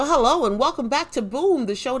Hello and welcome back to Boom,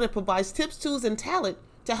 the show that provides tips, tools, and talent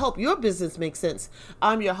to help your business make sense.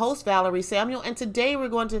 I'm your host, Valerie Samuel, and today we're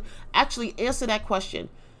going to actually answer that question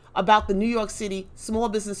about the New York City Small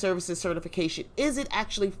Business Services certification. Is it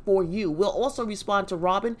actually for you? We'll also respond to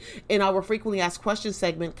Robin in our frequently asked questions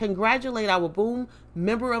segment, congratulate our Boom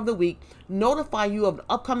member of the week, notify you of an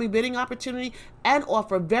upcoming bidding opportunity, and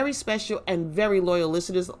offer very special and very loyal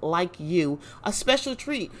listeners like you a special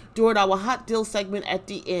treat during our hot deal segment at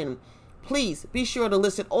the end. Please be sure to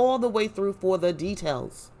listen all the way through for the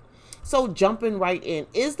details. So jumping right in,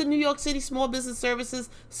 is the New York City Small Business Services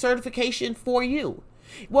certification for you?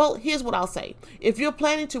 Well, here's what I'll say. If you're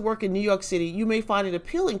planning to work in New York City, you may find it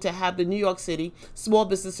appealing to have the New York City Small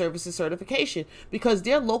Business Services certification because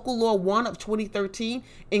their Local Law 1 of 2013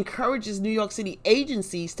 encourages New York City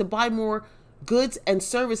agencies to buy more goods and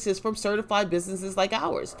services from certified businesses like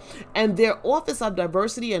ours. And their Office of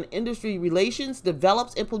Diversity and Industry Relations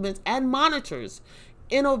develops, implements, and monitors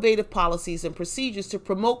innovative policies and procedures to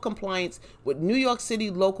promote compliance with New York City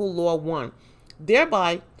Local Law 1,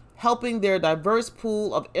 thereby helping their diverse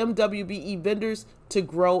pool of MWBE vendors to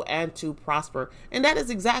grow and to prosper. And that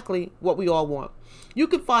is exactly what we all want. You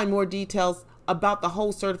can find more details about the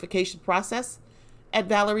whole certification process at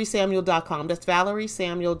valeriesamuel.com. That's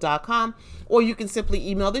valeriesamuel.com. Or you can simply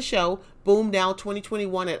email the show,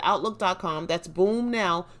 boomnow2021 at outlook.com. That's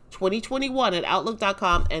boomnow2021 at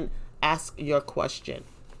outlook.com, and ask your question.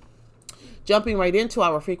 Jumping right into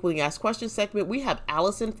our frequently asked questions segment, we have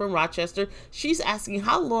Allison from Rochester. She's asking,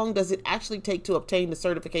 how long does it actually take to obtain the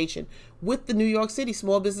certification with the New York City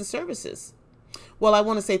Small Business Services? Well, I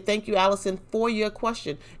want to say thank you, Allison, for your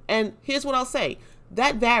question. And here's what I'll say.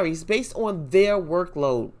 That varies based on their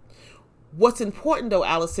workload. What's important, though,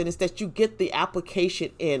 Allison, is that you get the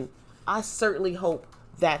application in. I certainly hope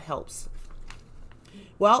that helps.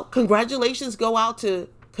 Well, congratulations go out to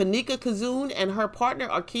Kanika Kazoon and her partner,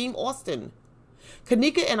 Akeem Austin.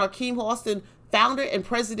 Kanika and Akeem Austin, founder and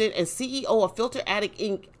president and CEO of Filter Attic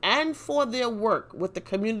Inc., and for their work with the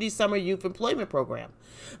Community Summer Youth Employment Program.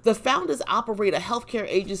 The founders operate a healthcare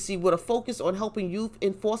agency with a focus on helping youth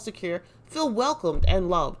in foster care feel welcomed and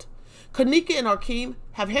loved. Kanika and Akeem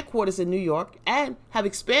have headquarters in New York and have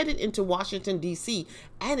expanded into Washington, D.C.,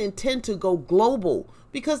 and intend to go global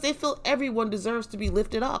because they feel everyone deserves to be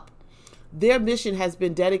lifted up. Their mission has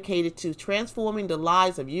been dedicated to transforming the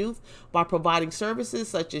lives of youth by providing services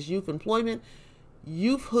such as youth employment,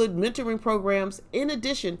 youthhood mentoring programs, in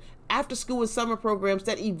addition, after-school and summer programs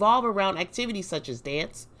that evolve around activities such as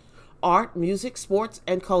dance, art, music, sports,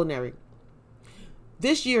 and culinary.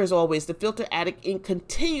 This year, as always, the Filter Attic Inc.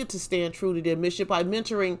 continued to stand true to their mission by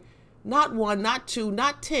mentoring not one, not two,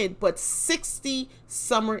 not 10, but 60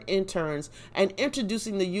 summer interns and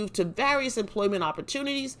introducing the youth to various employment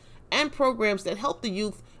opportunities and programs that help the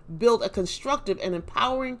youth build a constructive and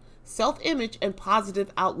empowering self-image and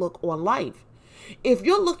positive outlook on life. If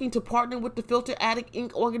you're looking to partner with the Filter Attic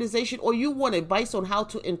Inc. organization, or you want advice on how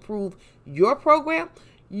to improve your program,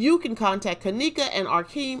 you can contact Kanika and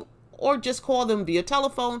Akeem or just call them via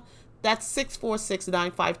telephone. That's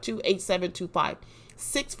 646-952-8725.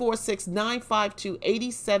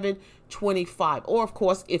 646-952-8725. Or, of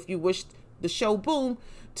course, if you wish the show Boom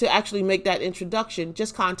to actually make that introduction,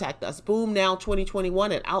 just contact us.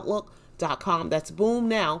 boomnow2021 at outlook.com. That's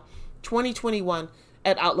boomnow2021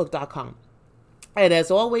 at outlook.com. And as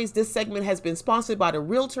always, this segment has been sponsored by the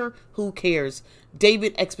realtor who cares,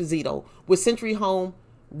 David Exposito, with Century Home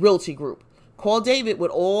Realty Group. Call David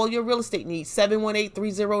with all your real estate needs,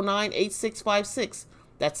 718-309-8656.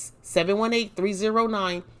 That's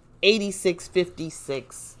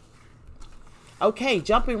 718-309-8656. Okay,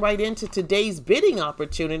 jumping right into today's bidding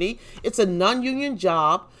opportunity. It's a non-union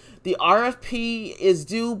job. The RFP is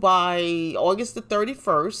due by August the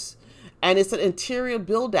 31st, and it's an interior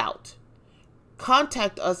build-out.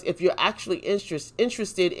 Contact us if you're actually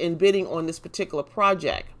interested in bidding on this particular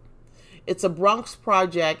project. It's a Bronx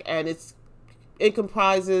project, and it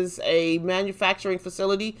comprises a manufacturing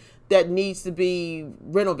facility that needs to be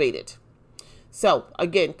renovated. So,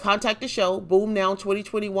 again, contact the show,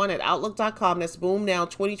 boomnow2021 at outlook.com. That's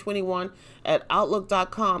boomnow2021 at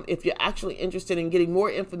outlook.com if you're actually interested in getting more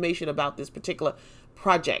information about this particular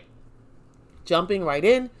project. Jumping right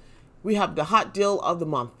in, we have the hot deal of the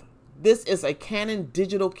month. This is a Canon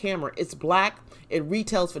digital camera. It's black. It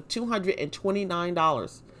retails for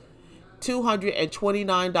 $229.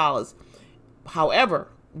 $229. However,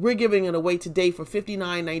 we're giving it away today for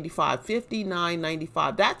 $59.95.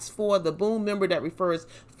 $59.95. That's for the Boom member that refers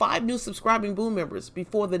 5 new subscribing Boom members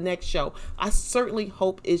before the next show. I certainly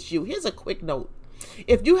hope it's you. Here's a quick note.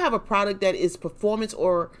 If you have a product that is performance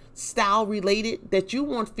or style related that you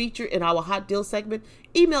want featured in our hot deal segment,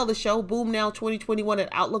 email the show,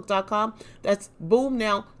 boomnow2021@outlook.com. That's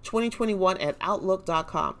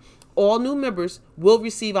boomnow2021@outlook.com. All new members will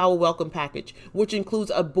receive our welcome package, which includes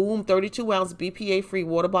a Boom 32-ounce BPA-free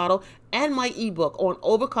water bottle and my ebook on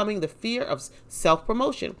overcoming the fear of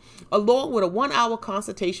self-promotion, along with a 1-hour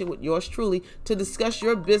consultation with yours truly to discuss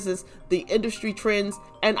your business, the industry trends,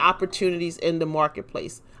 and opportunities in the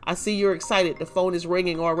marketplace. I see you're excited. The phone is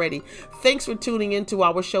ringing already. Thanks for tuning into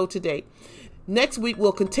our show today. Next week,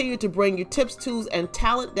 we'll continue to bring you tips, tools, and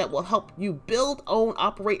talent that will help you build, own,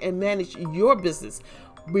 operate, and manage your business.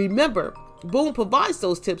 Remember, Boom provides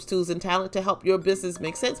those tips, tools, and talent to help your business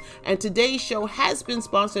make sense. And today's show has been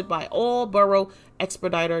sponsored by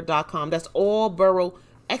allboroughexpediter.com. That's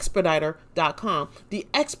allboroughexpediter.com. The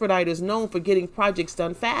Expediter is known for getting projects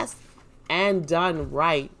done fast and done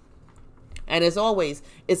right. And as always,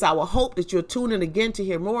 it's our hope that you'll tune in again to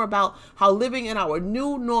hear more about how living in our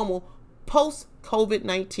new normal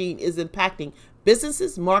post-COVID-19 is impacting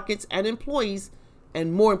businesses, markets, and employees,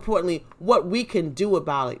 and more importantly, what we can do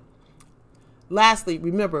about it. Lastly,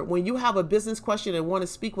 remember, when you have a business question and want to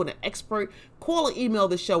speak with an expert, call or email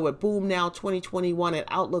the show at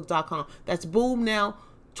boomnow2021@outlook.com. That's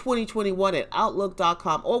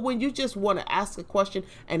boomnow2021@outlook.com. Or when you just want to ask a question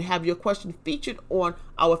and have your question featured on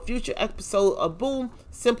our future episode of Boom,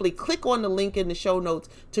 simply click on the link in the show notes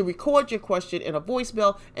to record your question in a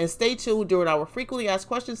voicemail, and stay tuned during our frequently asked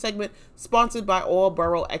questions segment sponsored by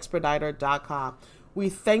allboroughexpediter.com. We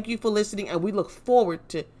thank you for listening, and we look forward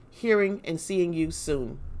to hearing and seeing you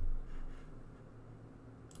soon.